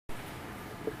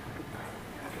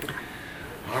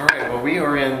We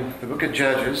are in the book of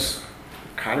Judges,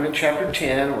 kind of in chapter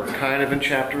 10, we're kind of in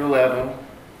chapter 11.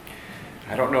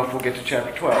 I don't know if we'll get to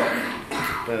chapter 12,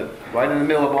 but right in the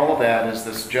middle of all of that is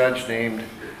this judge named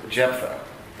Jephthah.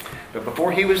 But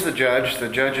before he was the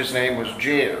judge's name was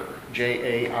Jair,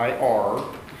 J-A-I-R,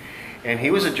 and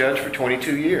he was a judge for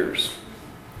 22 years,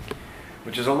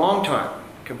 which is a long time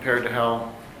compared to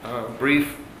how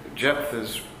brief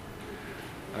Jephthah's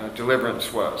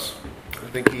deliverance was. I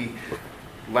think he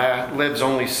lives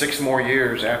only 6 more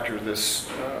years after this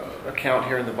account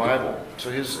here in the Bible.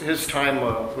 So his time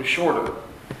was shorter.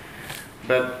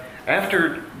 But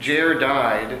after Jair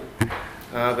died,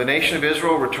 the nation of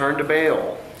Israel returned to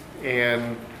Baal.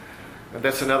 And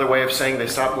that's another way of saying they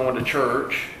stopped going to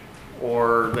church,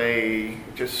 or the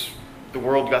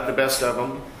world got the best of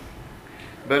them.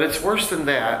 But it's worse than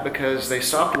that, because they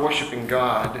stopped worshiping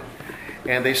God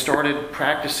and they started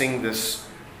practicing this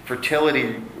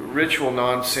fertility ritual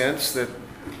nonsense that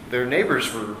their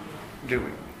neighbors were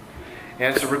doing.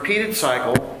 And it's a repeated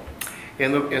cycle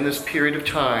in this period of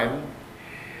time.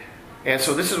 And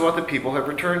so this is what the people have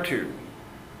returned to.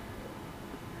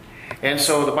 And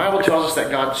so the Bible tells us that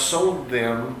God sold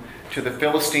them to the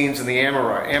Philistines and the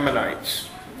Ammonites.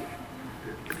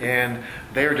 And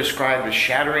they are described as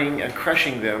shattering and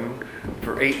crushing them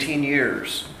for 18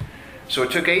 years. So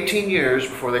it took 18 years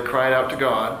before they cried out to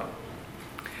God.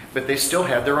 But they still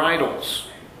had their idols.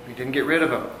 He didn't get rid of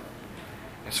them.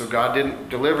 And so God didn't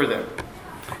deliver them.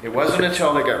 It wasn't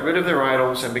until they got rid of their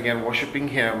idols and began worshiping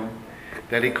Him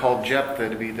that He called Jephthah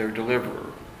to be their deliverer.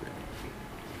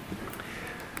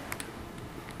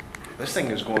 This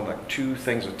thing is going like 2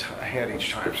 things ahead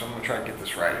each time, so I'm going to try to get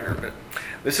this right here. But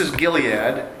this is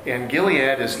Gilead, and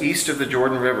Gilead is east of the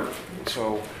Jordan River.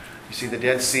 So you see the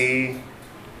Dead Sea,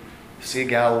 the Sea of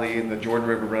Galilee, and the Jordan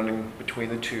River running between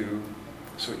the two.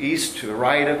 So east to the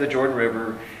right of the Jordan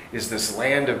River is this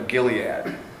land of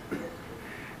Gilead.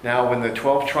 Now when the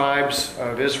 12 tribes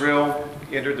of Israel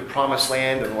entered the promised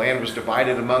land and the land was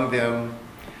divided among them,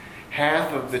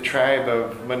 half of the tribe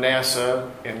of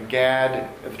Manasseh and Gad,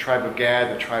 the tribe of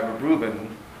Gad, the tribe of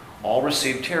Reuben, all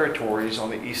received territories on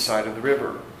the east side of the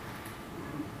river.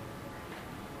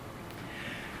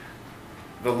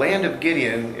 The land of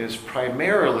Gideon is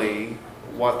primarily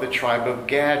what the tribe of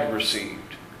Gad received.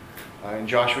 In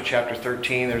Joshua chapter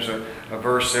 13, there's a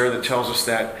verse there that tells us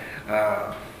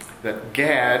that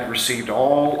Gad received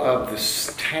all of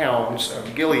the towns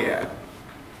of Gilead.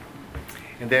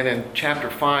 And then in chapter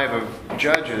 5 of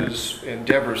Judges, in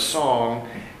Deborah's song,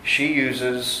 she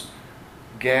uses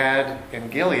Gad and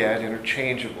Gilead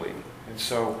interchangeably. And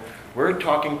so we're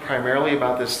talking primarily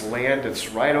about this land that's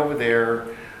right over there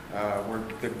where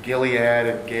the Gilead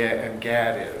and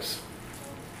Gad is.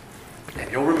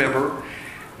 And you'll remember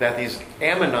that these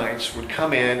Ammonites would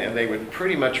come in and they would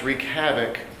pretty much wreak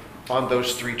havoc on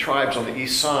those 3 tribes on the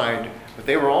east side, but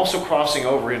they were also crossing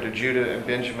over into Judah and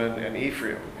Benjamin and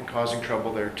Ephraim and causing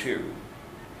trouble there too.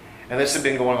 And this had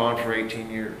been going on for 18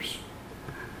 years.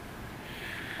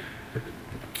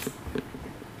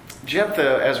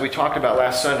 Jephthah, as we talked about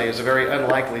last Sunday, is a very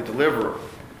unlikely deliverer.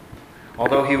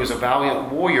 Although he was a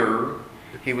valiant warrior,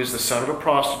 he was the son of a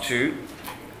prostitute,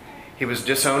 he was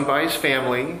disowned by his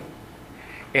family,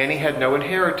 and he had no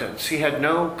inheritance. He had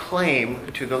no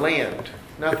claim to the land.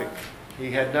 Nothing.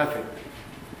 He had nothing.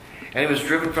 And he was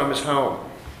driven from his home.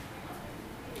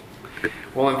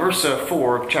 Well, in verse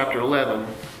 4 of chapter 11,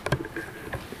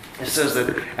 it says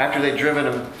that after they'd driven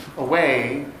him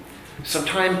away, some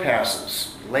time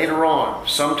passes. Later on,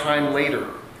 sometime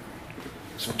later,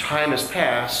 some time has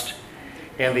passed,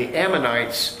 and the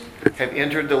Ammonites have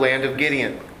entered the land of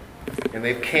Gideon. And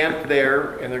they've camped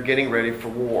there, and they're getting ready for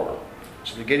war.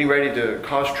 So they're getting ready to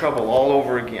cause trouble all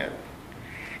over again.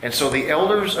 And so the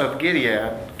elders of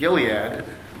Gilead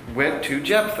went to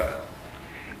Jephthah.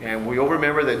 And we'll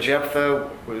remember that Jephthah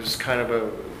was kind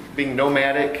of being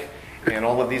nomadic, and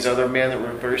all of these other men that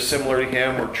were very similar to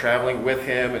him were traveling with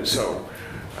him. And so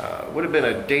it would have been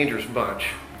a dangerous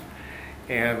bunch.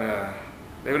 And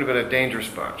they would have been a dangerous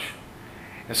bunch.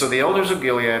 And so the elders of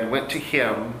Gilead went to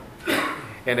him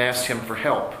and asked him for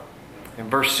help. In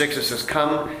verse 6 it says,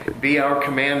 "Come, be our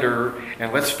commander,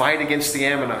 and let's fight against the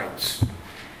Ammonites."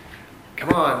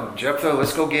 Come on, Jephthah,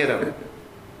 let's go get him.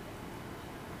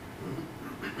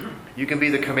 You can be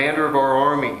the commander of our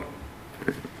army.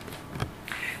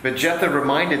 But Jephthah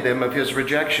reminded them of his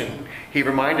rejection. He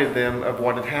reminded them of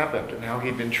what had happened and how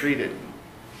he'd been treated.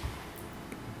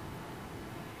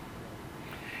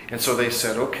 And so they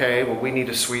said, okay, well, we need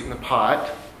to sweeten the pot.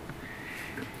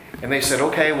 And they said,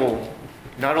 okay, well,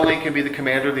 not only can be the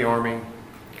commander of the army,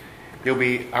 he'll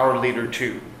be our leader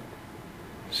too.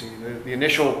 See, the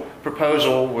initial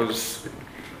proposal was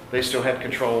they still had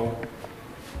control,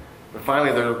 but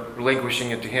finally they're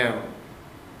relinquishing it to him.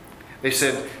 They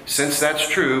said, "Since that's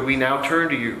true, we now turn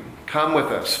to you. Come with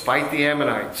us, fight the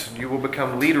Ammonites, and you will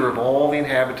become leader of all the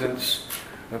inhabitants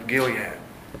of Gilead."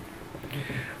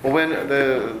 Well,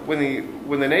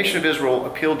 when the nation of Israel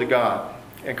appealed to God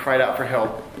and cried out for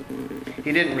help,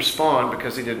 he didn't respond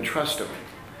because he didn't trust him.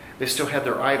 They still had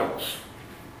their idols.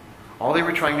 All they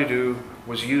were trying to do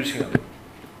was use him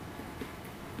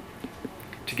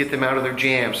to get them out of their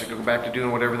jams, to go back to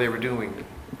doing whatever they were doing.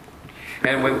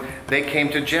 And when they came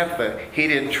to Jephthah, he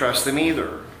didn't trust them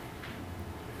either.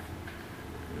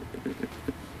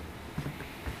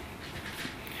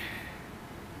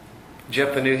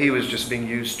 Jephthah knew he was just being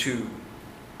used too.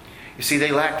 You see,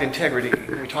 they lacked integrity.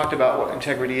 We talked about what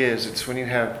integrity is. It's when you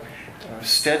have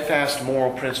steadfast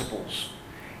moral principles.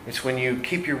 It's when you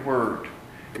keep your word.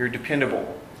 You're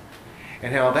dependable.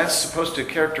 And how that's supposed to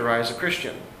characterize a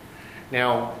Christian.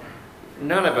 Now,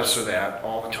 none of us are that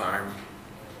all the time.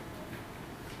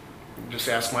 Just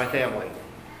ask my family.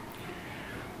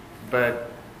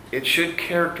 But it should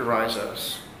characterize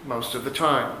us most of the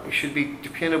time. We should be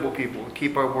dependable people,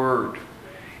 keep our word,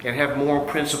 and have moral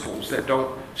principles that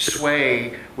don't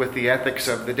sway with the ethics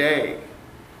of the day.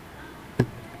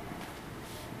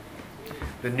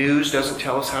 The news doesn't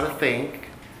tell us how to think.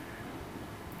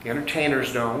 The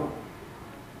entertainers don't.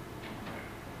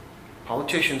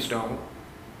 Politicians don't.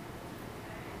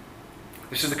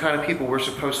 This is the kind of people we're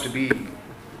supposed to be.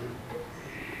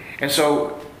 And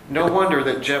so, no wonder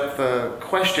that Jephthah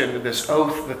questioned this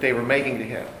oath that they were making to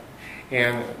him.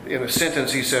 And in a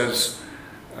sentence he says,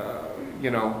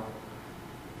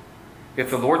 if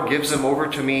the Lord gives them over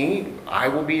to me, I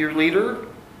will be your leader.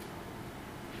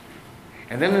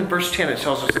 And then in verse 10 it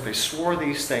tells us that they swore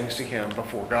these things to him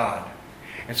before God.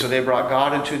 And so they brought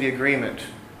God into the agreement.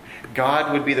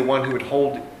 God would be the one who would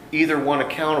hold either one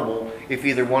accountable if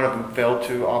either one of them failed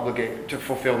to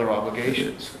fulfill their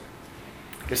obligations.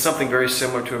 It's something very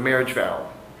similar to a marriage vow.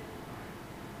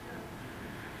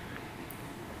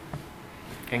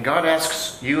 And God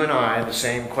asks you and I the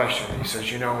same question. He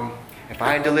says, if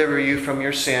I deliver you from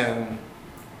your sin,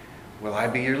 will I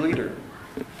be your leader?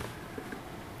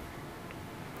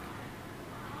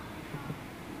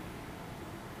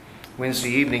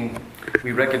 Wednesday evening,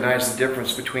 we recognize the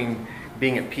difference between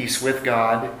being at peace with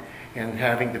God and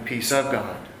having the peace of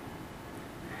God.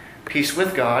 Peace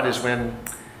with God is when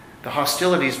the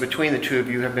hostilities between the two of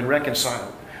you have been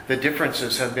reconciled. The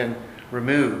differences have been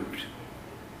removed.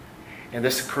 And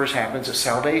this happens at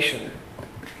salvation.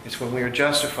 It's when we are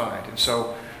justified. And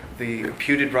so the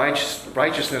imputed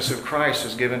righteousness of Christ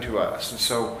is given to us. And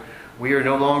so we are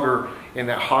no longer in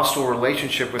that hostile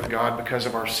relationship with God because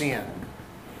of our sin.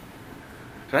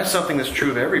 So that's something that's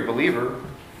true of every believer.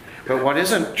 But what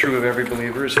isn't true of every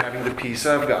believer is having the peace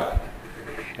of God.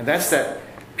 And that's that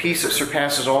peace that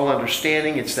surpasses all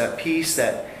understanding. It's that peace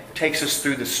that takes us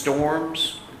through the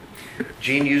storms.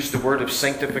 Gene used the word of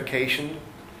sanctification.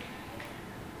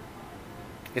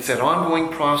 It's that ongoing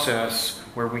process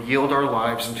where we yield our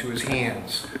lives into His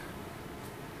hands.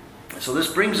 So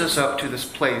this brings us up to this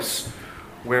place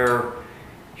where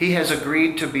He has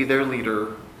agreed to be their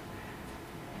leader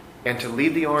and to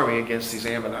lead the army against these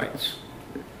Ammonites.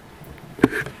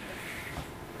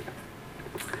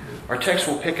 Our text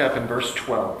will pick up in verse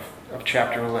 12 of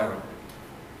chapter 11.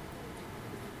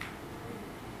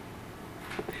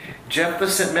 Jephthah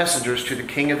sent messengers to the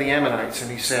king of the Ammonites,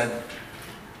 and he said,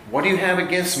 "What do you have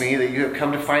against me that you have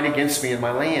come to fight against me in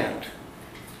my land?"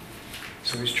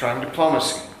 So he's trying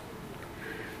diplomacy.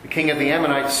 The king of the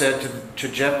Ammonites said to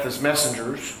Jephthah's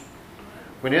messengers,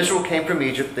 "When Israel came from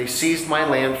Egypt, they seized my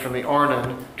land from the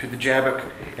Arnon to the Jabbok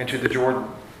and to the Jordan.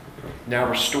 Now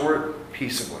restore it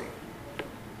peaceably."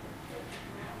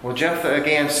 Well, Jephthah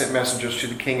again sent messengers to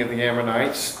the king of the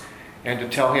Ammonites and to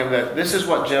tell him that this is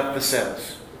what Jephthah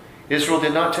says. Israel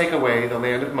did not take away the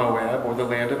land of Moab or the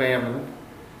land of Ammon.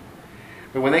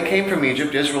 But when they came from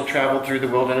Egypt, Israel traveled through the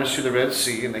wilderness to the Red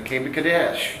Sea, and they came to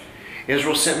Kadesh.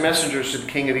 Israel sent messengers to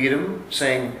the king of Edom,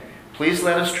 saying, "Please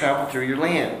let us travel through your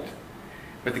land."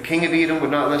 But the king of Edom would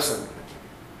not listen.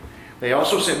 They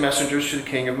also sent messengers to the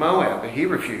king of Moab, but he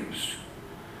refused.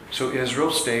 So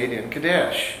Israel stayed in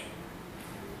Kadesh.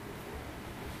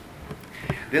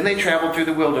 Then they traveled through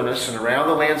the wilderness and around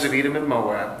the lands of Edom and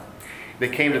Moab. They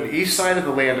came to the east side of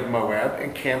the land of Moab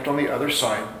and camped on the other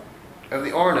side of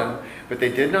the Arnon, but they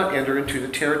did not enter into the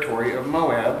territory of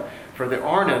Moab, for the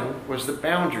Arnon was the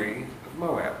boundary of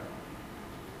Moab.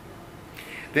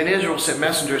 Then Israel sent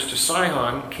messengers to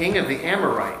Sihon, king of the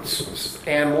Amorites,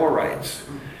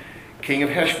 king of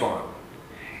Heshbon.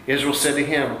 Israel said to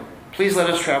him, "Please let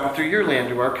us travel through your land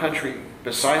to our country."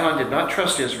 But Sihon did not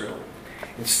trust Israel.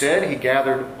 Instead, he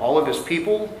gathered all of his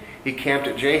people, he camped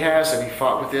at Jahaz, and he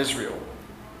fought with Israel.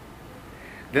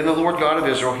 Then the Lord God of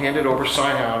Israel handed over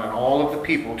Sihon and all of the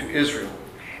people to Israel,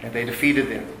 and they defeated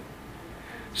them.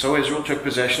 So Israel took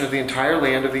possession of the entire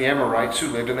land of the Amorites who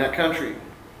lived in that country.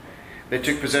 They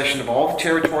took possession of all the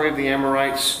territory of the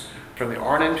Amorites, from the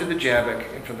Arnon to the Jabbok,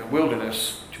 and from the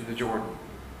wilderness to the Jordan.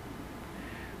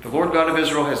 The Lord God of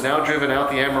Israel has now driven out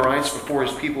the Amorites before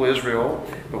his people Israel,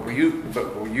 but will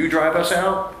you drive us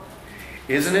out?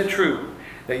 Isn't it true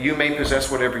that you may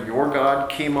possess whatever your god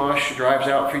Chemosh drives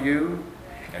out for you,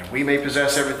 and we may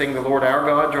possess everything the Lord our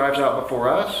God drives out before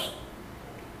us?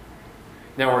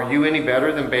 Now are you any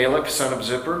better than Balak, son of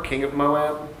Zippor, king of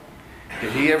Moab?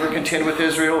 Did he ever contend with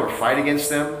Israel or fight against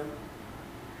them?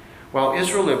 While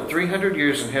Israel lived 300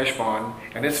 years in Heshbon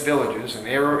and its villages, and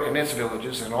Aroer and its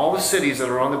villages, and all the cities that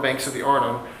are on the banks of the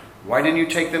Arnon, why didn't you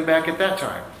take them back at that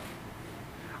time?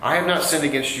 I have not sinned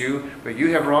against you, but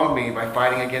you have wronged me by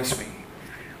fighting against me.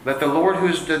 Let the Lord, who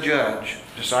is the judge,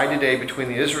 decide today between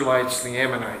the Israelites and the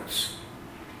Ammonites.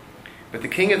 But the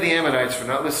king of the Ammonites would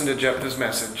not listen to Jephthah's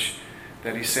message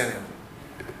that he sent him.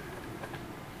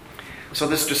 So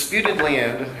this disputed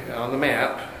land on the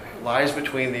map lies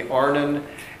between the Arnon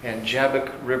and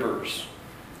Jabbok rivers.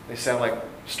 They sound like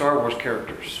Star Wars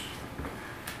characters.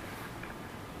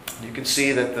 You can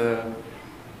see that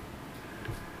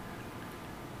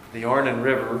the Arnon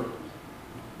River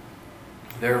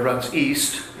there runs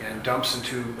east and dumps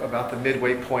into about the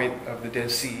midway point of the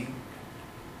Dead Sea.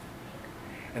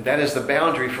 And that is the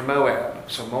boundary for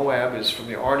Moab. So Moab is from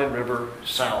the Arnon River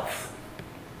south.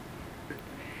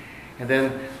 And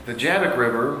then the Jabbok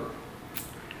River,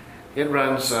 it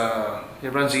runs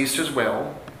east as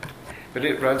well, but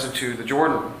it runs into the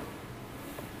Jordan.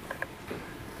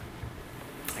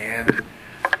 And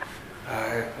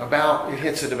it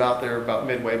hits it about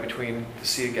midway between the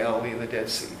Sea of Galilee and the Dead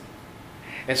Sea.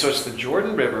 And so it's the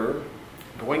Jordan River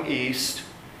going east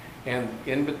and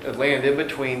land in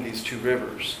between these two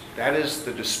rivers. That is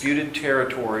the disputed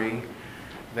territory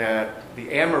that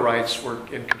the Amorites were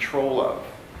in control of.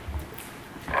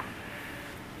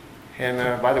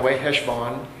 And by the way,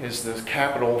 Heshbon is the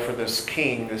capital for this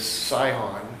king, this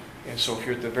Sihon. And so if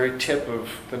you're at the very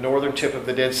the northern tip of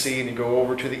the Dead Sea, and you go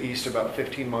over to the east about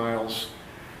 15 miles,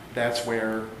 that's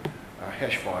where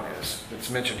Heshbon is. It's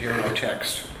mentioned here in our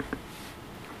text.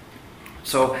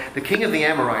 So the king of the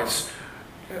Ammonites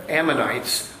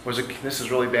this is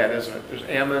really bad, isn't it? There's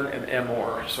Ammon and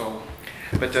Amor.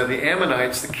 But the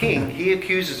Ammonites, the king, he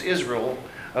accuses Israel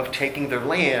of taking their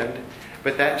land,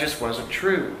 but that just wasn't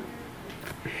true.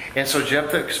 And so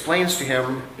Jephthah explains to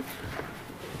him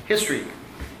history,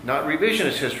 not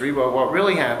revisionist history, but what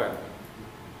really happened.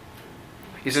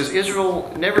 He says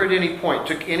Israel never at any point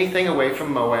took anything away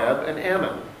from Moab and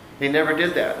Ammon. They never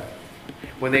did that.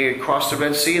 When they crossed the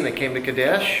Red Sea and they came to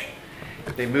Kadesh,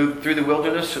 they moved through the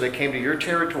wilderness, so they came to your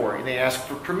territory. And they asked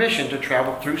for permission to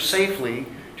travel through safely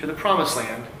to the Promised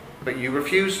Land, but you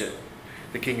refused it.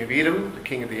 The king of Edom, the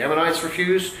king of the Ammonites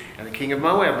refused, and the king of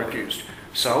Moab refused.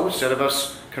 So instead of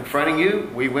us confronting you,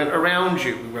 we went around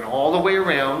you. We went all the way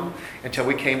around until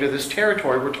we came to this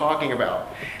territory we're talking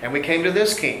about. And we came to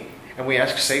this king, and we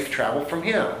asked safe travel from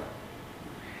him.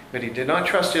 But he did not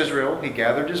trust Israel. He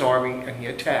gathered his army, and he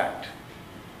attacked.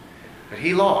 But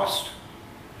he lost.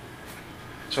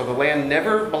 So the land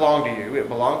never belonged to you. It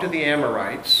belonged to the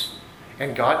Amorites,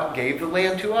 and God gave the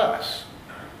land to us.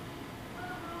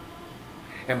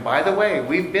 And by the way,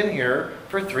 we've been here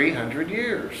for 300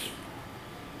 years.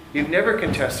 You've never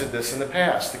contested this in the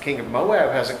past. The king of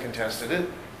Moab hasn't contested it.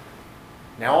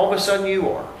 Now all of a sudden you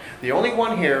are. The only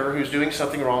one here who's doing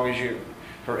something wrong is you.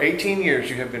 For 18 years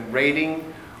you have been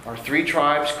raiding our 3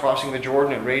 tribes, crossing the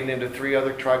Jordan and raiding into 3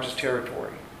 other tribes'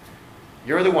 territory.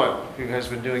 You're the one who has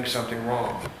been doing something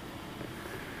wrong.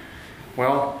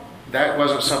 Well, that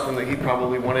wasn't something that he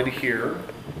probably wanted to hear.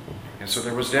 And so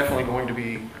there was definitely going to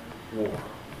be war.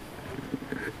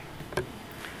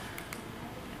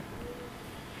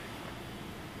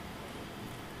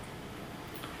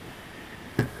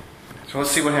 So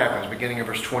let's see what happens, beginning of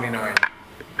verse 29.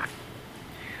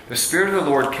 The Spirit of the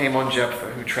Lord came on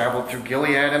Jephthah, who traveled through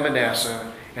Gilead and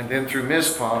Manasseh, and then through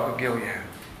Mizpah of Gilead.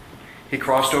 He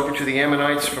crossed over to the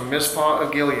Ammonites from Mizpah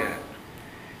of Gilead.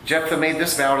 Jephthah made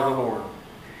this vow to the Lord: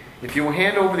 if you will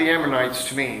hand over the Ammonites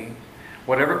to me,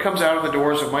 whatever comes out of the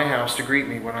doors of my house to greet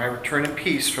me when I return in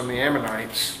peace from the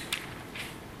Ammonites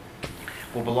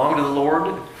will belong to the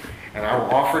Lord, and I will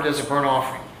offer it as a burnt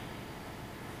offering.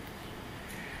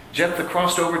 Jephthah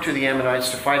crossed over to the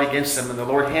Ammonites to fight against them, and the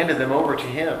Lord handed them over to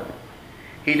him.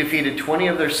 He defeated 20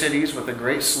 of their cities with a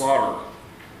great slaughter.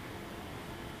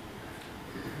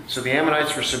 So the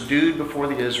Ammonites were subdued before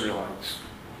the Israelites.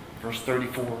 Verse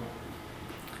 34.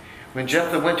 When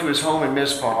Jephthah went to his home in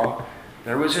Mizpah,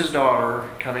 there was his daughter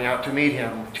coming out to meet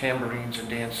him with tambourines and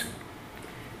dancing.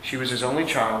 She was his only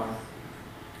child.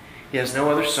 He has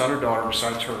no other son or daughter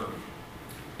besides her.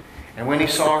 And when he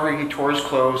saw her, he tore his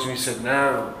clothes and he said,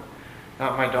 "No,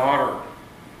 not my daughter.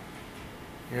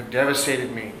 You have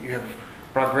devastated me. You have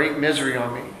brought great misery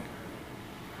on me.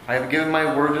 I have given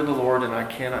my word to the Lord, and I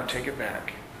cannot take it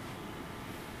back."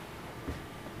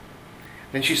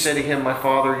 Then she said to him, "My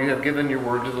father, you have given your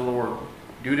word to the Lord.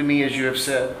 Do to me as you have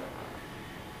said.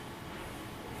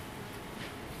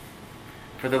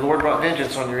 For the Lord brought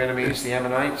vengeance on your enemies, the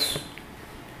Ammonites."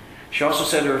 She also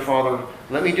said to her father,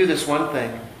 "Let me do this one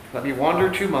thing. Let me wander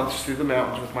 2 months through the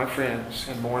mountains with my friends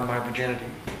and mourn my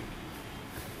virginity."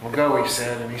 "Well, go," he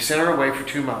said, and he sent her away for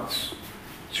 2 months.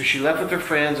 So she left with her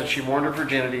friends, and she mourned her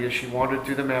virginity as she wandered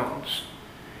through the mountains.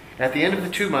 At the end of the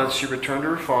 2 months, she returned to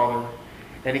her father,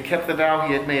 and he kept the vow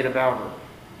he had made about her.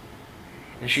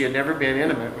 And she had never been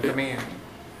intimate with a man.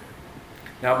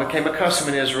 Now it became a custom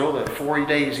in Israel that for 4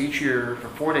 days each year,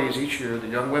 the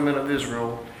young women of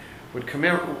Israel would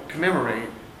commemorate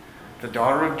the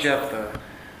daughter of Jephthah,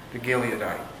 the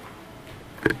Gileadite.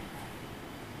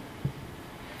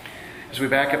 As we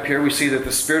back up here, we see that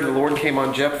the Spirit of the Lord came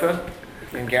on Jephthah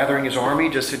in gathering his army,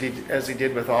 just as he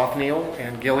did with Othniel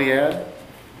and Gilead,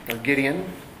 or Gideon,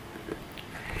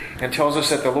 and tells us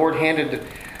that the Lord handed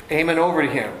Ammon over to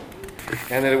him,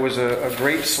 and that it was a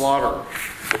great slaughter.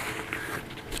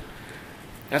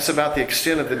 That's about the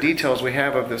extent of the details we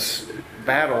have of this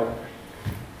battle.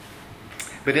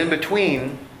 But in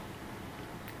between,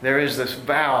 there is this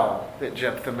vow that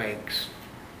Jephthah makes.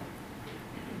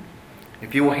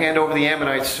 "If you will hand over the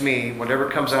Ammonites to me, whatever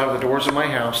comes out of the doors of my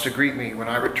house to greet me when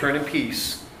I return in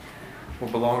peace will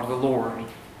belong to the Lord,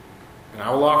 and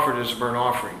I will offer it as a burnt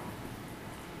offering."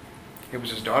 It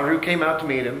was his daughter who came out to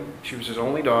meet him. She was his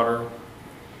only daughter.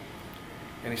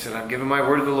 And he said, "I've given my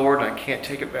word to the Lord, and I can't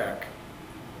take it back."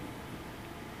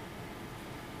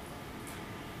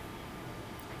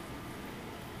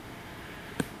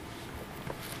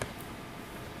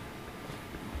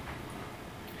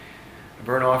 A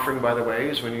burnt offering, by the way,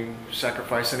 is when you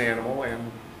sacrifice an animal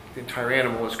and the entire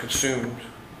animal is consumed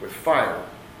with fire.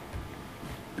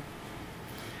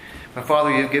 "My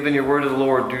father, you have given your word to the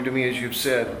Lord. Do to me as you have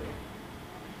said.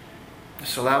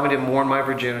 Just allow me to mourn my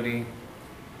virginity."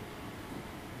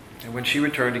 And when she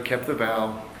returned, he kept the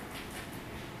vow.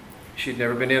 She had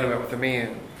never been intimate with a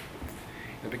man.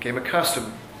 It became a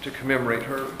custom to commemorate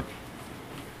her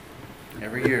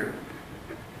every year.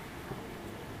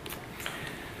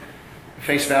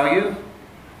 Face value,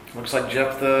 looks like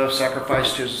Jephthah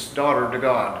sacrificed his daughter to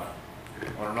God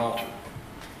on an altar.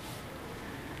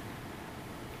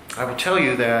 I will tell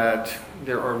you that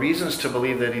there are reasons to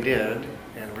believe that he did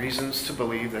and reasons to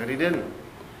believe that he didn't.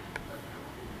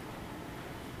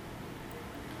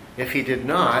 If he did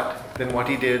not, then what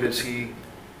he did is he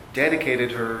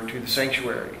dedicated her to the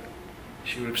sanctuary.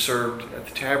 She would have served at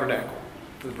the tabernacle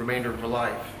for the remainder of her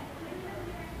life.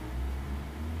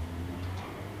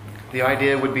 The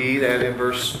idea would be that in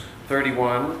verse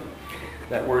 31,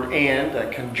 that word "and,"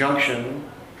 that conjunction,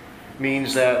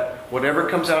 means that whatever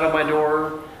comes out of my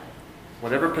door,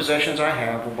 whatever possessions I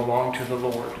have, will belong to the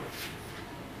Lord.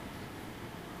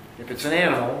 If it's an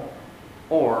animal,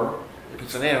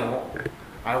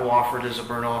 I will offer it as a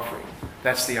burnt offering.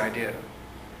 That's the idea.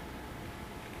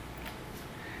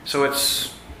 So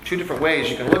it's 2 different ways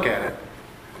you can look at it.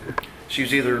 She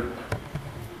was either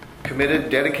committed,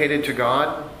 dedicated to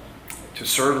God, to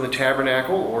serve in the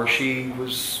tabernacle, or she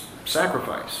was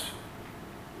sacrificed.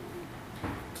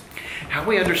 How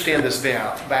we understand this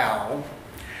vow,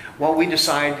 what we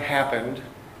decide happened,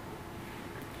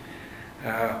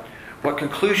 what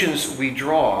conclusions we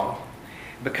draw,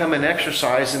 become an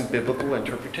exercise in biblical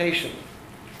interpretation.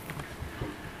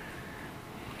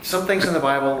 Some things in the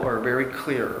Bible are very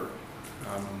clear.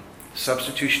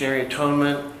 Substitutionary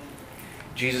atonement,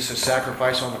 Jesus'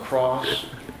 sacrifice on the cross,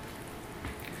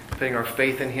 putting our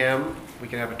faith in him, we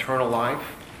can have eternal life,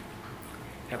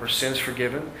 have our sins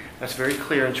forgiven. That's very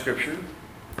clear in Scripture.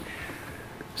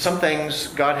 Some things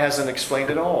God hasn't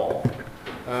explained at all.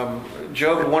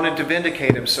 Job wanted to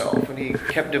vindicate himself, and he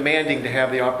kept demanding to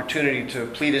have the opportunity to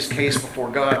plead his case before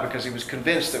God, because he was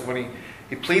convinced that when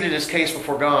he pleaded his case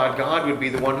before God, God would be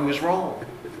the one who was wrong.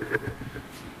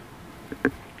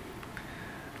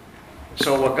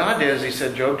 So what God did is he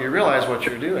said, "Job, do you realize what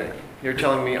you're doing? You're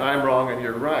telling me I'm wrong and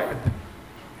you're right."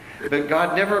 But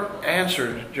God never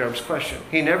answered Job's question.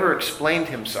 He never explained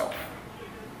himself.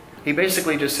 He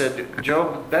basically just said,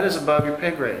 Job, that is above your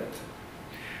pay grade.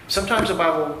 Sometimes the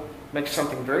Bible makes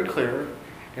something very clear,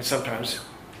 and sometimes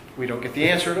we don't get the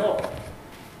answer at all.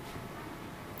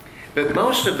 But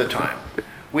most of the time,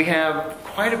 we have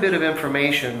quite a bit of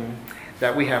information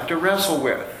that we have to wrestle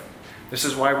with. This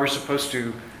is why we're supposed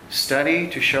to study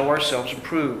to show ourselves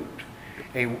approved.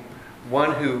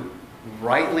 One who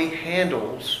rightly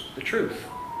handles the truth.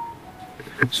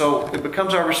 So it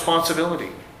becomes our responsibility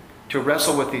to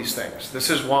wrestle with these things. This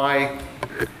is why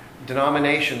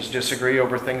denominations disagree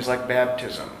over things like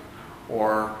baptism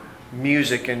or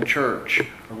music in church,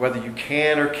 or whether you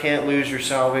can or can't lose your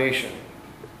salvation.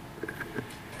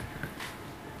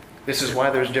 This is why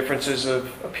there's differences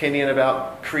of opinion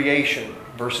about creation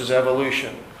versus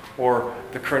evolution, or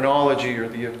the chronology or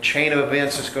the chain of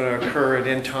events that's going to occur at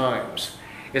end times.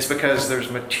 It's because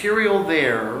there's material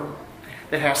there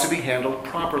that has to be handled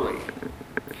properly.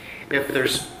 If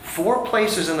there's 4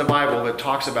 places in the Bible that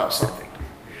talks about something,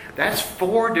 that's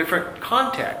 4 different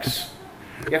contexts.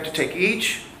 You have to take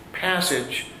each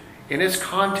passage in its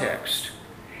context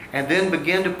and then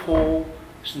begin to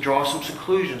draw some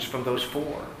conclusions from those 4.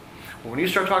 When you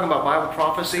start talking about Bible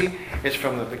prophecy, it's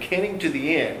from the beginning to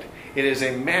the end. It is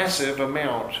a massive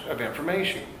amount of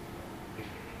information.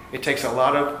 It takes a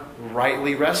lot of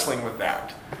rightly wrestling with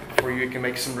that before you can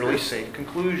make some really safe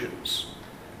conclusions.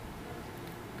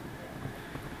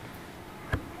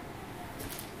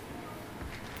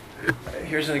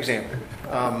 Here's an example.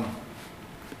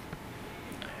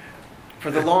 For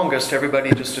the longest,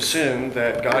 everybody just assumed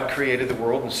that God created the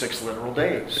world in 6 literal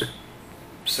days.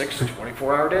 6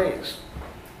 24-hour days.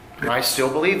 I still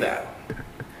believe that.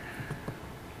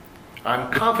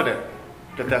 I'm confident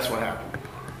that that's what happened.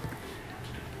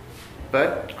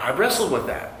 But I've wrestled with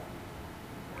that.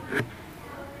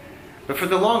 But for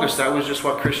the longest, that was just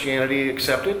what Christianity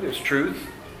accepted as truth.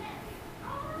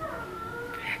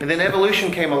 And then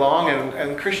evolution came along,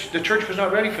 and the church was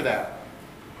not ready for that.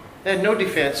 They had no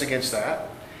defense against that.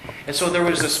 And so there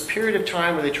was this period of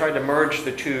time where they tried to merge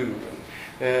the two.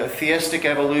 Theistic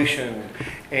evolution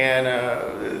and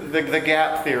the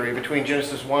gap theory between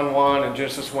Genesis 1:1 and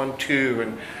Genesis 1:2,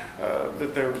 and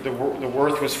the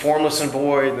earth was formless and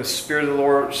void, and the Spirit of the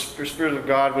Lord, Spirit of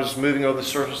God was moving over the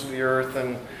surface of the earth,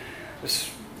 and this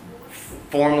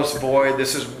formless void,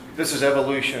 this is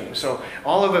evolution. So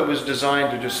all of it was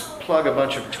designed to just plug a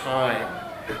bunch of time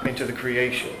into the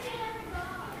creation.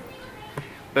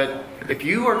 But if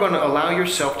you are going to allow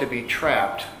yourself to be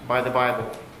trapped by the Bible,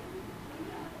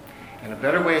 and a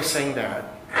better way of saying that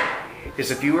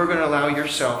is if you are going to allow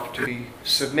yourself to be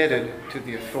submitted to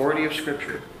the authority of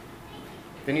Scripture,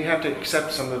 then you have to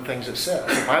accept some of the things it says.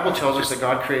 The Bible tells us that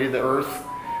God created the earth,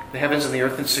 the heavens and the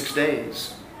earth in 6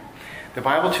 days. The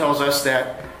Bible tells us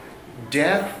that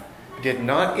death did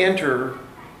not enter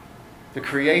the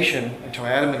creation until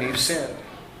Adam and Eve sinned.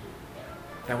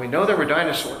 Now we know there were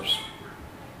dinosaurs,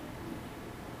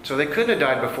 so they couldn't have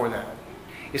died before that.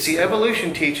 You see,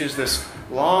 evolution teaches this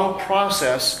long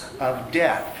process of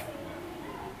death.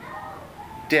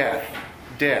 Death,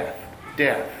 death,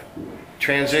 death.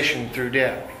 Transition through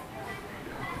death.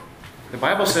 The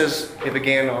Bible says it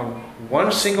began on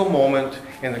one single moment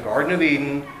in the Garden of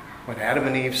Eden when Adam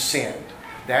and Eve sinned.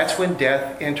 That's when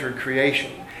death entered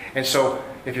creation. And so,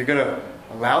 if you're going to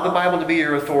allow the Bible to be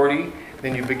your authority,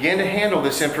 then you begin to handle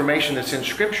this information that's in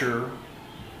Scripture,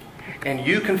 and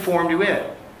you conform to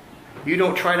it. You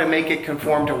don't try to make it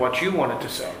conform to what you want it to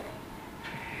say.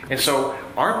 And so,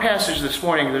 our passage this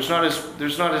morning, there's not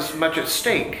as much at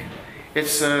stake. It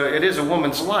is a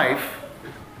woman's life,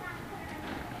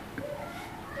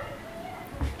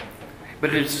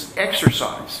 but it is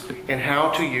exercise in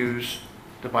how to use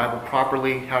the Bible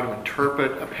properly, how to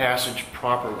interpret a passage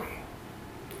properly.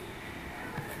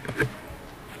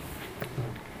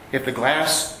 If the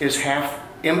glass is half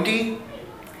empty,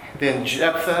 then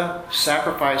Jephthah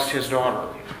sacrificed his daughter.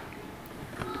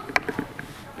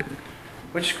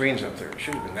 Which screen's up there? It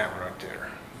should have been that one right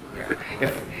there.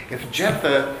 Yeah. If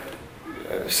Jephthah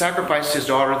sacrificed his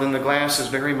daughter, then the glass is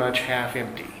very much half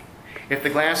empty. If the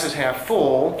glass is half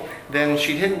full, then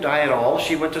she didn't die at all.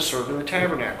 She went to serve in the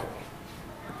tabernacle.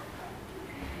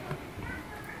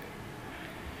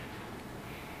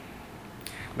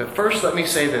 But first, let me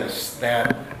say this,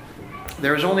 that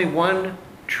there is only one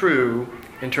true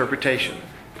interpretation.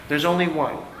 There's only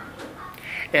one.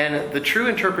 And the true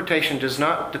interpretation does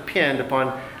not depend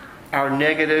upon our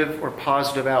negative or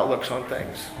positive outlooks on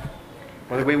things.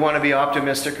 Whether we want to be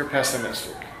optimistic or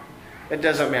pessimistic. It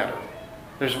doesn't matter.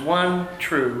 There's one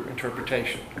true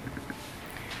interpretation.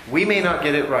 We may not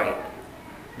get it right,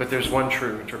 but there's one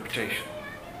true interpretation.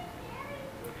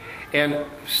 And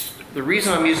the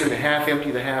reason I'm using the half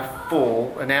empty, the half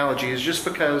full analogy is just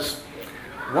because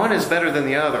one is better than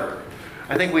the other.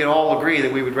 I think we'd all agree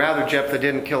that we would rather Jephthah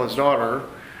didn't kill his daughter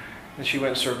and she went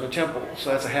and served in the temple.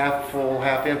 So that's a half full,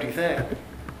 half empty thing.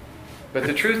 But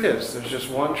the truth is, there's just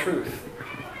one truth.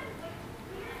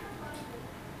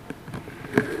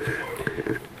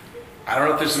 I don't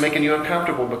know if this is making you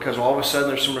uncomfortable because all of a sudden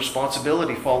there's some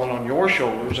responsibility falling on your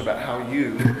shoulders about how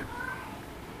you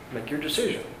make your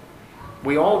decision.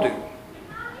 We all do.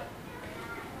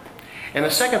 And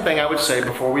the second thing I would say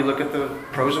before we look at the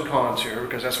pros and cons here,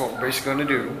 because that's what we're basically going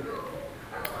to do,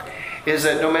 is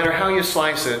that no matter how you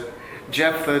slice it,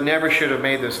 Jephthah never should have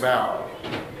made this vow.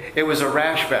 It was a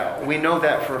rash vow. We know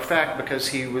that for a fact because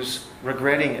he was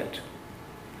regretting it.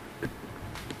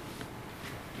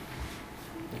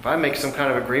 If I make some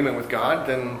kind of agreement with God,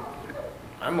 then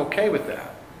I'm okay with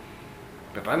that.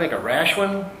 But if I make a rash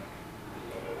one,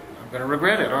 I'm going to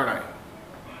regret it, aren't I?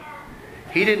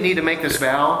 He didn't need to make this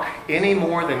vow any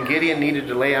more than Gideon needed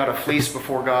to lay out a fleece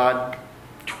before God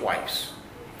twice.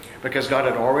 Because God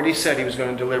had already said he was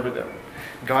going to deliver them.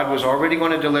 God was already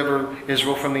going to deliver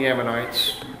Israel from the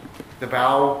Ammonites. The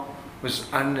vow was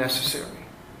unnecessary.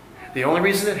 The only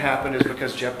reason it happened is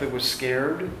because Jephthah was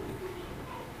scared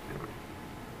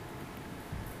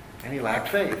and he lacked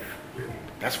faith.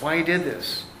 That's why he did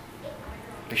this.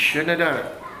 He shouldn't have done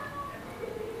it.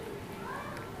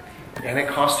 And it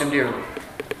cost him dearly.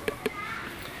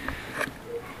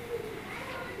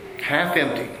 Half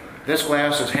empty. This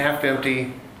glass is half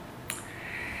empty.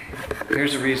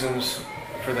 Here's the reasons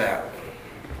for that.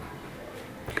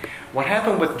 What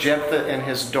happened with Jephthah and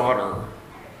his daughter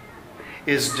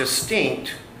is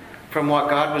distinct from what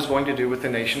God was going to do with the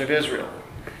nation of Israel.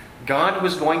 God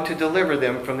was going to deliver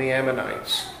them from the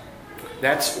Ammonites.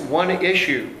 That's one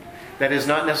issue that is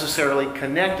not necessarily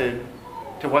connected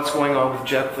to what's going on with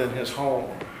Jephthah and his home.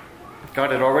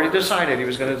 God had already decided he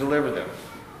was going to deliver them.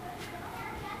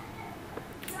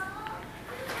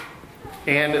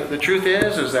 And the truth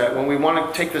is that when we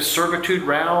want to take the servitude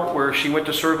route where she went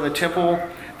to serve in the temple,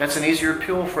 that's an easier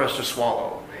pill for us to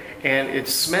swallow. And it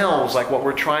smells like what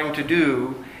we're trying to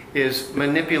do is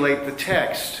manipulate the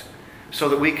text so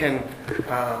that we can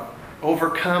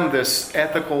overcome this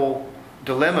ethical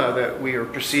dilemma that we are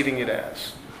perceiving it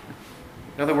as.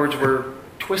 In other words, we're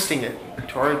twisting it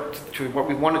to what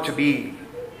we want it to be.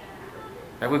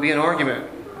 That would be an argument.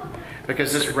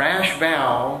 Because this rash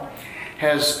vow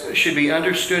should be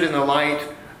understood in the light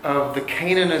of the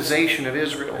Canaanization of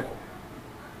Israel.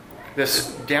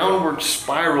 This downward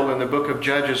spiral in the book of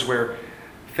Judges where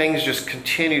things just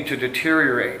continue to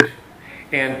deteriorate.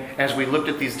 And as we looked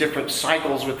at these different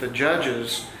cycles with the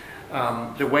judges,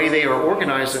 the way they are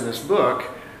organized in this book,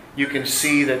 you can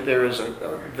see that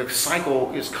the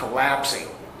cycle is collapsing.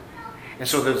 And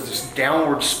so there's this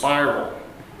downward spiral.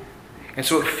 And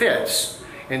so it fits.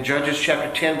 In Judges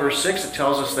chapter 10, verse 6, it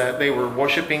tells us that they were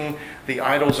worshiping the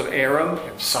idols of Aram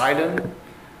and Sidon,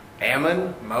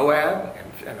 Ammon, Moab,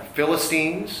 and the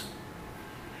Philistines.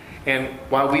 And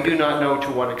while we do not know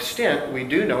to what extent, we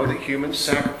do know that human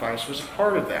sacrifice was a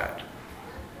part of that.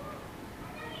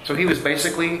 So he was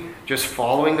basically just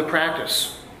following the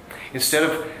practice. Instead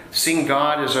of seeing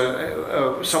God as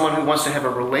someone who wants to have a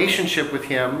relationship with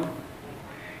him,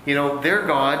 their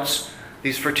gods,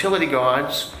 these fertility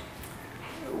gods,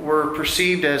 were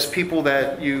perceived as people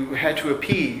that you had to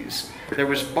appease. There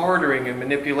was bartering and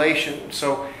manipulation.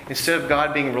 So instead of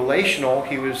God being relational,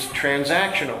 he was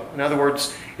transactional. In other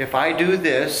words, if I do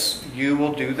this, you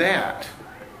will do that.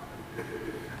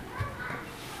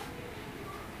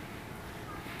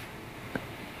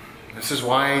 This is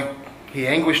why he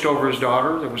anguished over his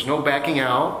daughter. There was no backing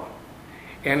out.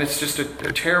 And it's just a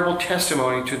terrible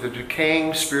testimony to the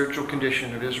decaying spiritual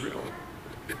condition of Israel.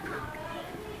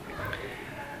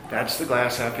 That's the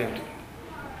glass half empty.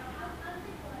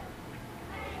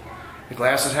 The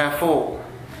glass is half full.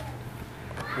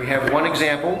 We have one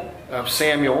example of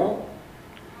Samuel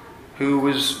who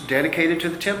was dedicated to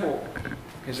the temple.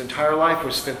 His entire life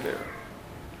was spent there.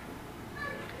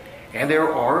 And there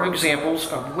are examples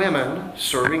of women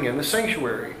serving in the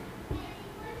sanctuary.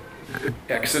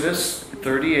 Exodus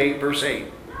 38, verse 8.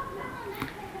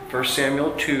 1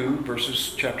 Samuel 2,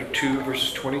 chapter 2,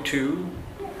 verses 22.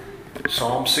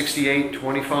 Psalm 68,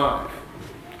 25.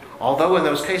 Although in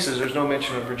those cases there's no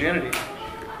mention of virginity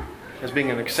as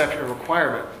being an exception, a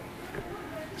requirement.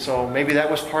 So maybe that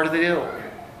was part of the deal.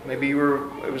 Maybe it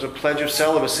was a pledge of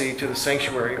celibacy to the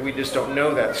sanctuary. We just don't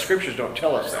know that. The scriptures don't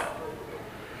tell us that.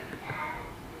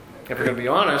 If we're going to be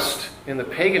honest, in the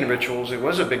pagan rituals, it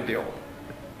was a big deal.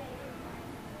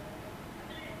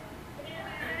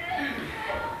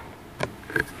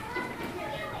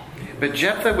 But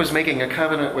Jephthah was making a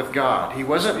covenant with God. He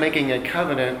wasn't making a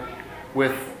covenant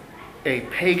with a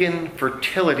pagan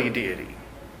fertility deity.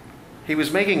 He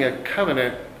was making a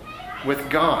covenant with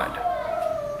God.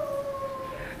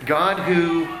 God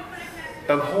who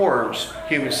abhors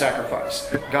human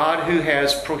sacrifice. God who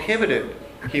has prohibited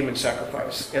human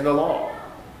sacrifice in the law.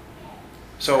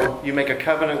 So you make a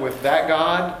covenant with that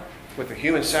God, with a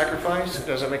human sacrifice? It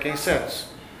doesn't make any sense.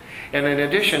 And in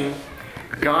addition,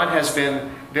 God has been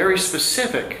very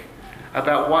specific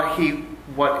about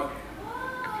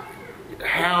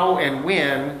how and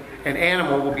when an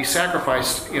animal will be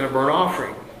sacrificed in a burnt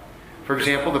offering. For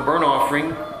example, the burnt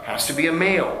offering has to be a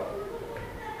male.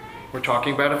 We're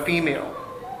talking about a female.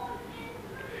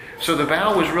 So the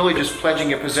vow was really just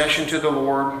pledging a possession to the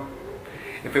Lord.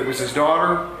 If it was his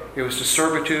daughter, it was to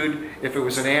servitude. If it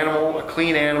was an animal, a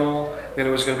clean animal, then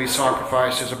it was going to be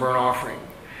sacrificed as a burnt offering.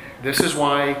 This is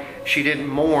why she didn't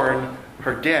mourn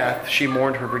her death, she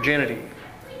mourned her virginity.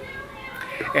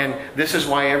 And this is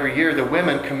why every year the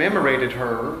women commemorated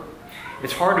her.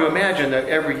 It's hard to imagine that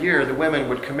every year the women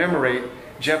would commemorate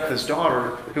Jephthah's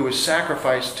daughter who was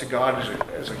sacrificed to God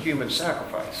as a human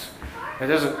sacrifice. It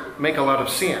doesn't make a lot of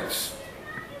sense.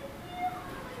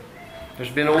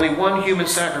 There's been only one human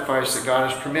sacrifice that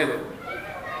God has permitted,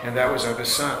 and that was of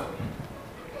his son.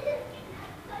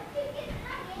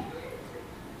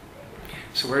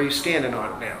 So where are you standing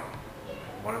on it now?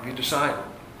 What have you decided?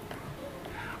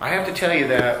 I have to tell you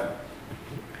that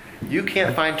you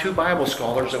can't find two Bible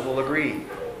scholars that will agree.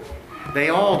 They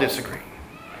all disagree.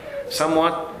 Some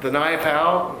want the knife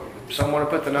out, some want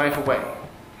to put the knife away.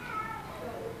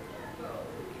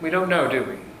 We don't know, do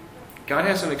we? God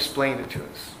hasn't explained it to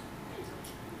us.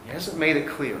 He hasn't made it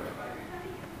clear.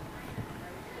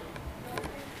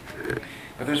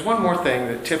 But there's one more thing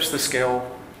that tips the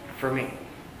scale for me,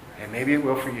 and maybe it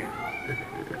will for you.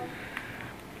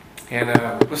 And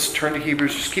let's turn to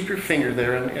Hebrews. Just keep your finger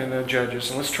there in Judges,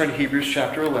 and let's turn to Hebrews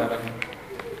chapter 11.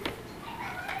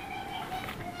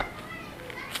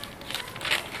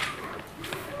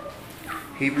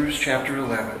 Hebrews chapter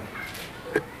 11.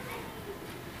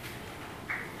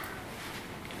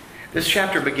 This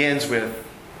chapter begins with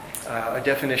a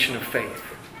definition of faith.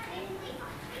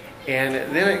 And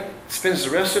then it spends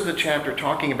the rest of the chapter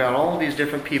talking about all of these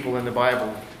different people in the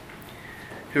Bible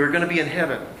who are going to be in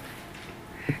heaven.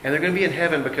 And they're going to be in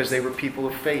heaven because they were people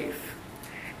of faith.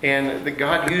 And that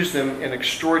God used them in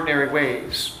extraordinary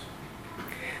ways.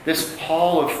 This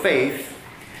hall of faith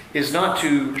is not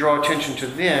to draw attention to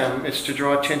them, it's to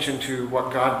draw attention to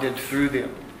what God did through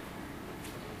them.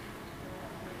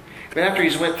 But after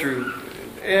he's went through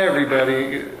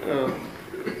everybody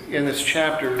in this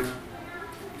chapter,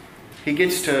 he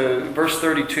gets to verse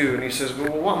 32 and he says,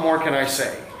 well, what more can I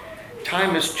say?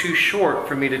 Time is too short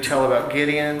for me to tell about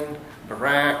Gideon,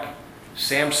 Barak,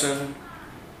 Samson,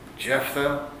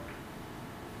 Jephthah,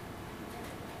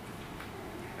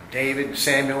 David,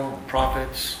 Samuel, the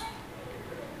prophets.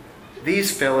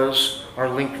 These fellows are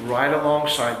linked right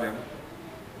alongside them,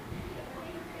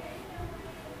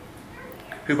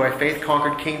 who by faith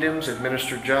conquered kingdoms,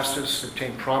 administered justice,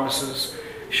 obtained promises,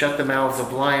 shut the mouths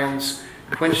of lions,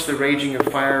 quenched the raging of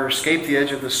fire, escaped the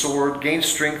edge of the sword, gained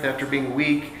strength after being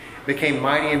weak, became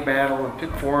mighty in battle, and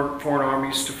put foreign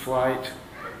armies to flight.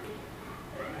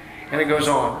 And it goes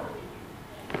on.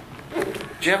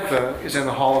 Jephthah is in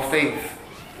the hall of faith.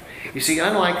 You see,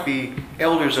 unlike the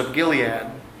elders of Gilead,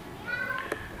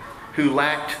 who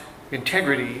lacked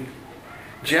integrity,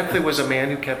 Jephthah was a man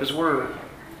who kept his word.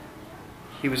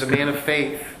 He was a man of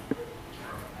faith.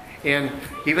 And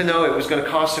even though it was going to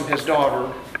cost him his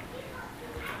daughter,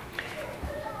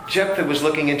 Jephthah was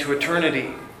looking into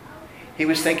eternity. He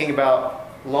was thinking about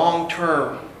long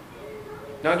term,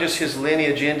 not just his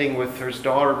lineage ending with his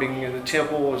daughter being in the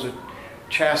temple as a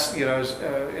chaste, in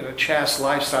a chaste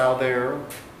lifestyle there.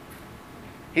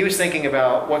 He was thinking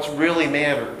about what really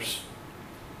matters.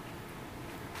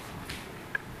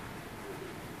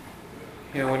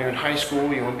 When you're in high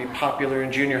school, you want to be popular.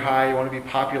 In junior high, you want to be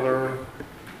popular.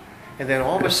 And then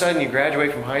all of a sudden you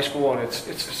graduate from high school and it's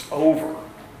just over.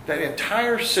 That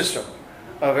entire system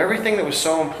of everything that was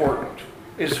so important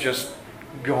is just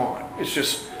gone. It's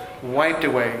just wiped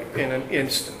away in an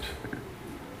instant.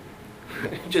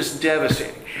 Just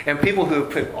devastating. And people who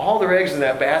have put all their eggs in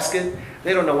that basket,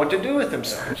 they don't know what to do with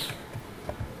themselves.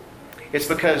 It's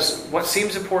because what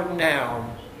seems important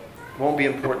now won't be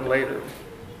important later.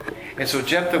 And so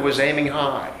Jephthah was aiming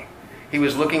high. He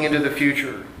was looking into the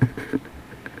future.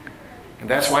 And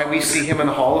that's why we see him in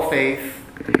the hall of faith.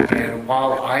 And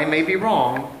while I may be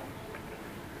wrong,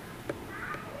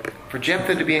 For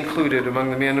Jephthah to be included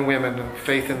among the men and women of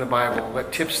faith in the Bible,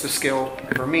 that tips the scale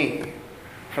for me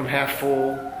from half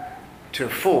full to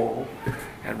full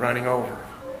and running over.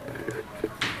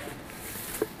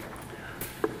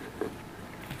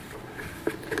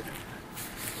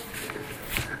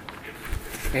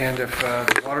 And if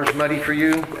the water's muddy for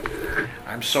you,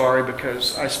 I'm sorry,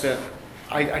 because I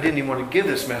didn't even want to give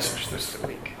this message this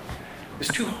week. It's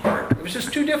too hard. It was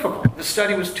just too difficult. The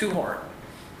study was too hard.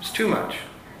 It's too much.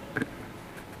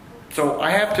 So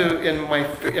I have to,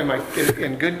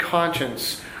 in good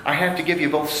conscience, I have to give you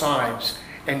both sides,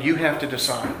 and you have to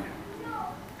decide.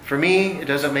 For me, it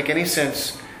doesn't make any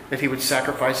sense that he would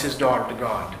sacrifice his daughter to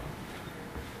God,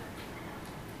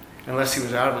 unless he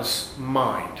was out of his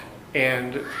mind.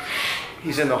 And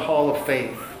he's in the hall of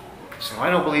faith. So I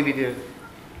don't believe he did.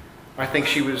 I think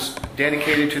she was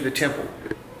dedicated to the temple.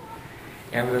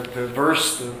 And the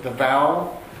verse, the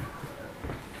vow,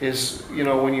 is,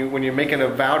 when you're making a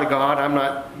vow to God, I'm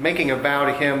not making a vow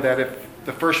to him that if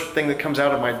the first thing that comes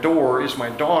out of my door is my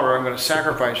daughter, I'm going to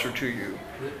sacrifice her to you.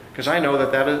 Because I know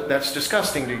that's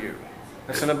disgusting to you.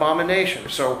 That's an abomination.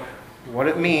 So what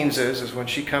it means is when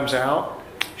she comes out,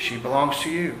 she belongs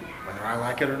to you, whether I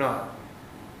like it or not.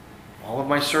 All of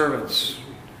my servants,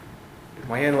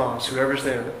 my in-laws, whoever's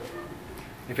there.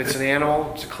 If it's an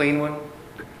animal, it's a clean one,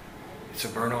 it's a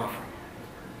burnt offering.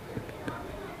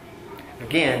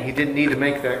 Again, he didn't need to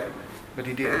make that, but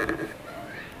he did.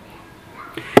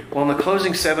 Well, in the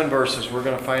closing 7 verses, we're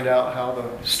going to find out how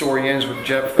the story ends with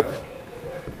Jephthah.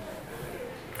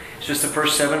 It's just the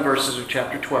first 7 verses of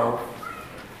chapter 12.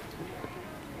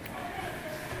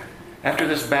 After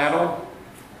this battle,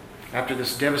 after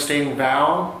this devastating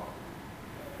vow,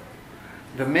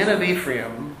 the men of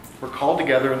Ephraim were called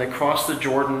together and they crossed the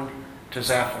Jordan to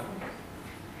Zaphon.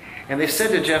 And they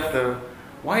said to Jephthah,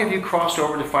 "Why have you crossed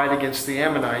over to fight against the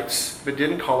Ammonites, but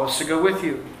didn't call us to go with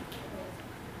you?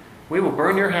 We will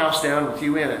burn your house down with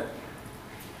you in it."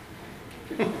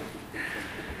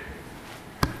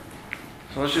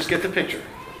 So let's just get the picture.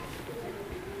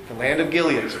 The land of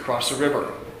Gilead is across the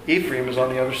river. Ephraim is on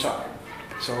the other side.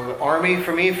 So the army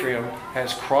from Ephraim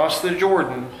has crossed the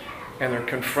Jordan and they're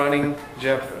confronting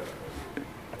Jephthah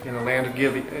in the land of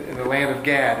Gilead, in the land of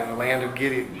Gad, in the land of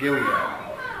Gilead.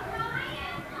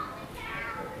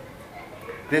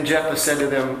 Then Jephthah said to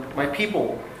them, "My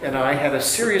people and I had a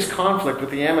serious conflict with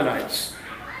the Ammonites,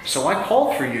 so I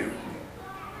called for you,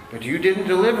 but you didn't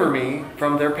deliver me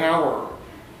from their power.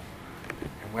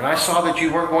 And when I saw that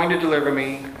you weren't going to deliver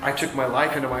me, I took my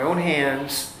life into my own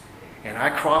hands, and I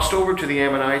crossed over to the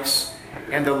Ammonites,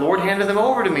 and the Lord handed them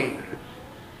over to me.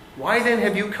 Why then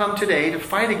have you come today to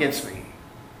fight against me?"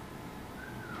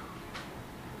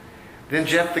 Then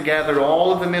Jephthah gathered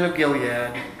all of the men of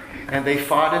Gilead, and they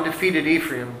fought and defeated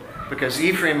Ephraim, because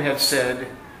Ephraim had said,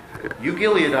 "You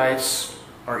Gileadites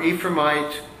are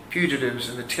Ephraimite fugitives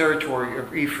in the territory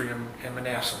of Ephraim and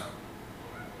Manasseh."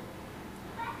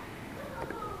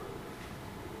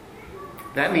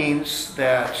 That means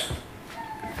that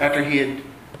after he had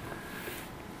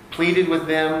pleaded with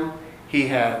them, he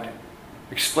had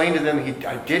explained to them,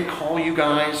 "I did call you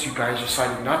guys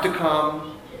decided not to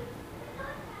come,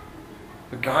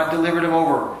 but God delivered him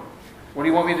over. What do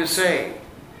you want me to say?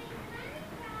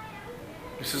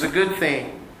 This is a good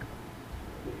thing."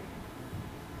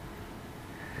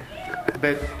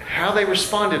 But how they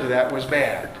responded to that was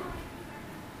bad.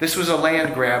 This was a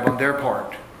land grab on their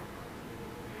part.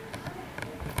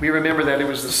 We remember that it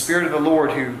was the Spirit of the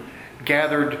Lord who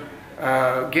gathered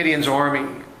Gideon's army.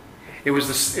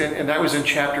 And that was in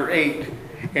chapter 8.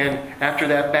 And after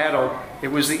that battle, it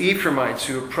was the Ephraimites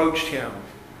who approached him.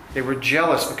 They were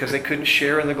jealous because they couldn't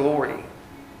share in the glory.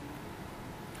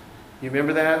 You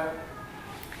remember that?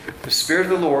 The Spirit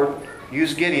of the Lord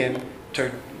used Gideon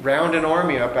to round an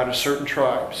army up out of certain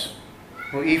tribes.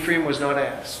 Well, Ephraim was not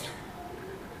asked.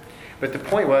 But the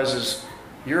point is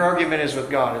your argument is with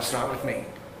God, it's not with me.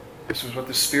 This is what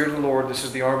the Spirit of the Lord, this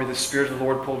is the army the Spirit of the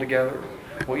Lord pulled together.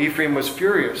 Well, Ephraim was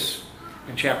furious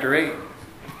in chapter 8.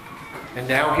 And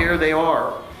now here they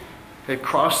are. They've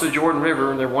crossed the Jordan River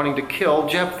and they're wanting to kill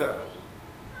Jephthah,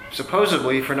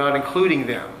 supposedly for not including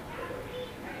them.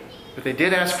 But they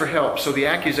did ask for help, so the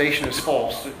accusation is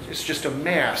false. It's just a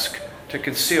mask to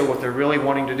conceal what they're really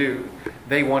wanting to do.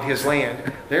 They want his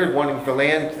land. They're wanting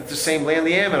the same land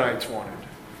the Ammonites wanted.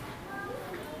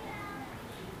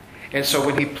 And so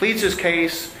when he pleads his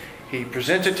case, he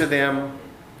presents it to them.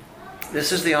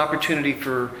 This is the opportunity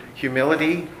for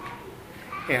humility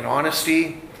and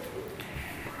honesty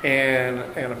and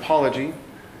an apology.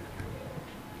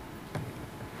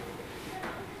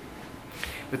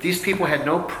 But these people had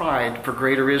no pride for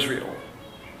greater Israel.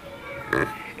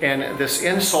 And this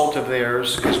insult of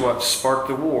theirs is what sparked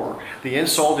the war. The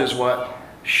insult is what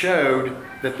showed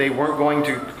that they weren't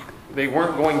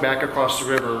going back across the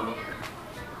river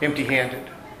empty-handed.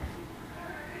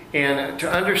 And to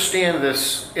understand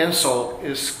this insult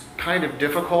is kind of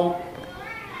difficult,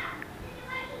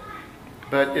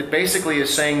 but it basically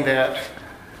is saying that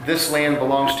this land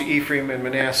belongs to Ephraim and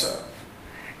Manasseh,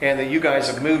 and that you guys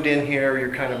have moved in here,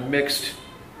 you're kind of a mixed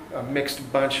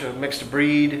bunch, a mixed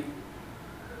breed.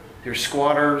 You're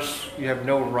squatters. You have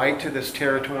no right to this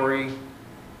territory.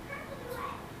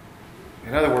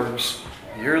 In other words,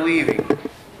 you're leaving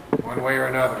one way or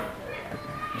another.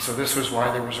 And so this was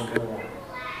why there was a war.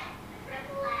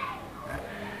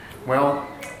 Well,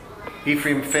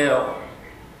 Ephraim fell.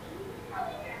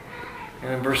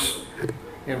 And in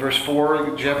verse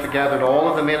 4, Jephthah gathered all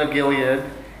of the men of Gilead.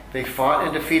 They fought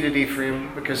and defeated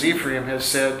Ephraim, because Ephraim has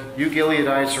said, "You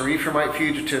Gileadites are Ephraimite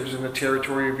fugitives in the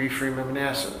territory of Ephraim and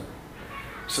Manasseh."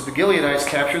 So the Gileadites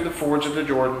captured the fords of the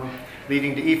Jordan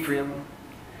leading to Ephraim.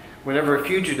 Whenever a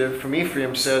fugitive from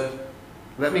Ephraim said,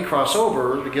 "Let me cross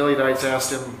over," the Gileadites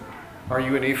asked him, "Are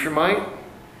you an Ephraimite?"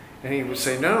 And he would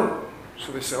say, "No."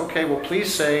 So they said, "Okay, well,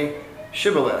 please say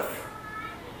Shibboleth."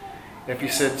 And if he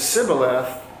said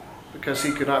Sibboleth, because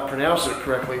he could not pronounce it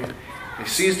correctly, they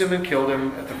seized him and killed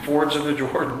him at the fords of the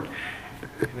Jordan.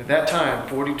 And at that time,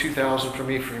 42,000 from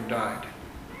Ephraim died.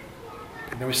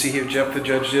 And then we see here Jephthah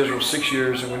judged Israel 6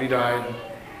 years, and when he died,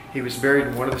 he was buried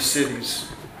in one of the cities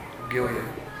of Gilead.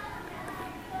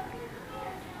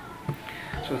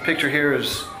 So the picture here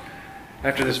is,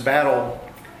 after this battle,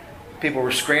 people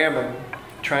were scrambling,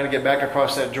 trying to get back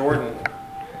across that Jordan.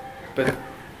 But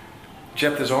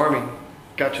Jephthah's army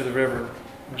got to the river.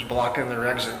 It was blocking their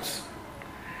exits.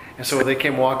 And so they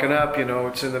came walking up.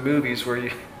 It's in the movies where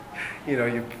you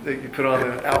put on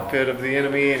the outfit of the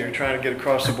enemy and you're trying to get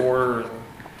across the border.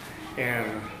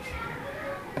 And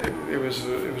it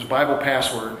was Bible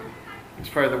password. It's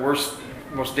probably the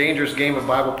most dangerous game of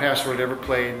Bible password ever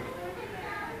played,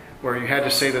 where you had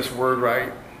to say this word right.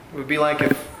 It would be like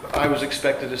if I was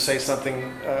expected to say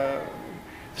something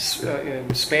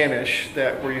in Spanish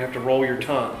where you have to roll your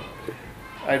tongue.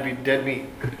 I'd be dead meat.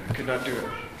 I could not do it.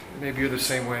 Maybe you're the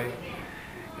same way.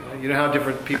 You know how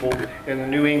different people in the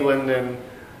New England and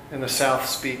in the South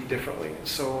speak differently.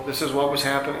 So this is what was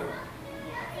happening.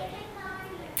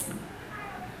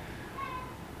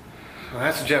 Well,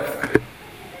 that's Jephthah.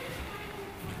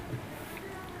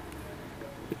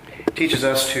 It teaches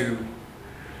us to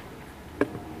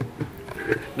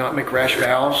not make rash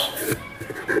vows.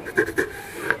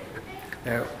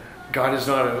 Now, God is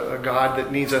not a God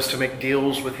that needs us to make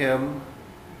deals with Him.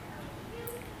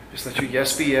 Just let your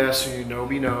yes be yes and your no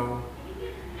be no.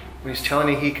 When He's telling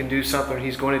you He can do something,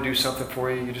 He's going to do something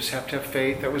for you, you just have to have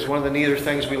faith. That was one of the neater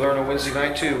things we learned on Wednesday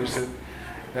night too, is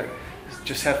that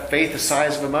just have faith the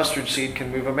size of a mustard seed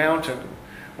can move a mountain.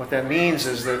 What that means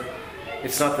is that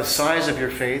it's not the size of your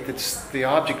faith, it's the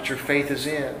object your faith is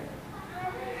in.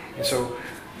 And so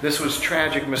this was a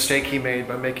tragic mistake he made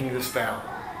by making this vow.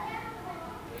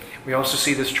 We also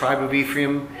see this tribe of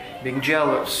Ephraim being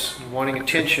jealous, wanting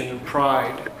attention and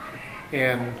pride,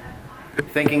 and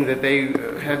thinking that they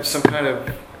had some kind of,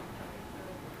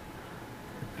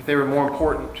 that they were more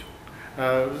important.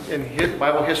 In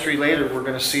Bible history later, we're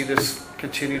going to see this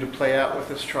continue to play out with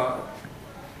this tribe.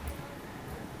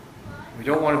 We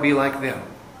don't want to be like them.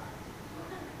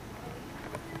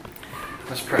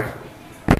 Let's pray.